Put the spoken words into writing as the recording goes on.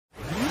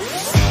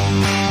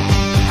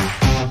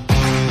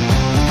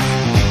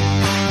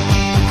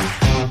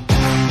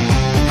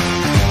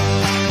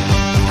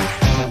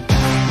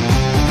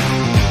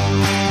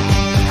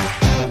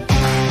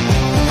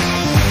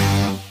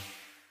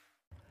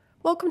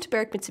Welcome to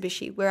Berwick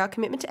Mitsubishi, where our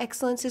commitment to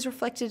excellence is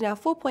reflected in our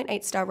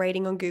 4.8-star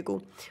rating on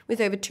Google,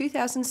 with over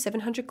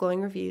 2,700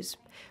 glowing reviews.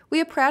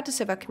 We are proud to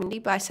serve our community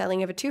by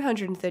selling over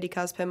 230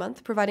 cars per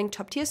month, providing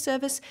top-tier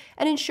service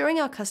and ensuring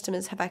our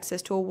customers have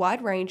access to a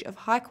wide range of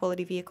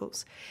high-quality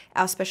vehicles.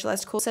 Our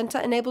specialised call centre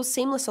enables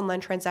seamless online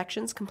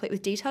transactions, complete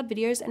with detailed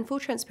videos and full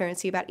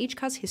transparency about each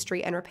car's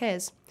history and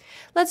repairs.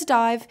 Let's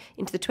dive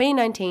into the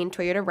 2019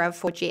 Toyota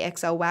Rav4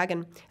 GXL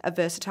wagon, a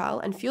versatile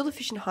and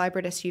fuel-efficient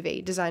hybrid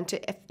SUV designed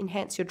to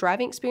enhance your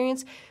driving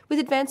experience with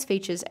advanced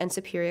features and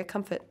superior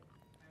comfort.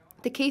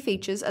 The key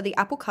features are the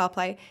Apple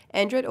CarPlay,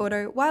 Android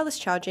Auto, wireless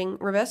charging,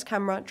 reverse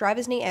camera,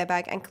 driver's knee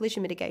airbag and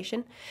collision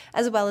mitigation,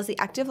 as well as the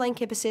active lane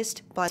keep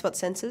assist, blind spot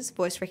sensors,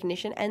 voice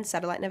recognition and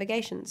satellite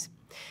navigations.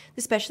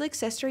 The special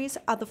accessories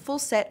are the full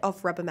set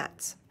of rubber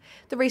mats.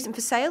 The reason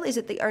for sale is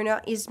that the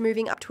owner is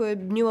moving up to a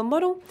newer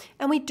model,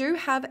 and we do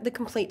have the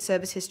complete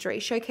service history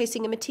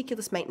showcasing a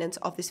meticulous maintenance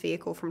of this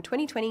vehicle from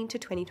 2020 to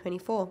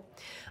 2024.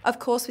 Of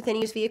course, with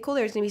any used vehicle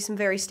there is going to be some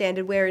very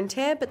standard wear and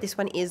tear, but this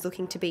one is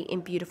looking to be in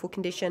beautiful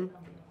condition.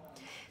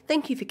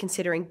 Thank you for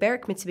considering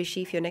Berwick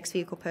Mitsubishi for your next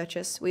vehicle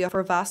purchase. We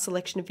offer a vast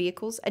selection of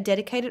vehicles, a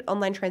dedicated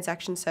online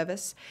transaction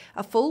service,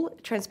 a full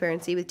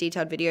transparency with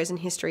detailed videos and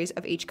histories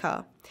of each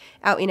car.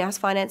 Our in-house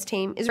finance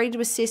team is ready to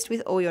assist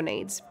with all your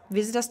needs.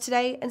 Visit us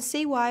today and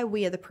see why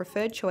we are the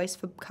preferred choice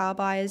for car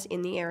buyers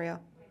in the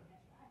area.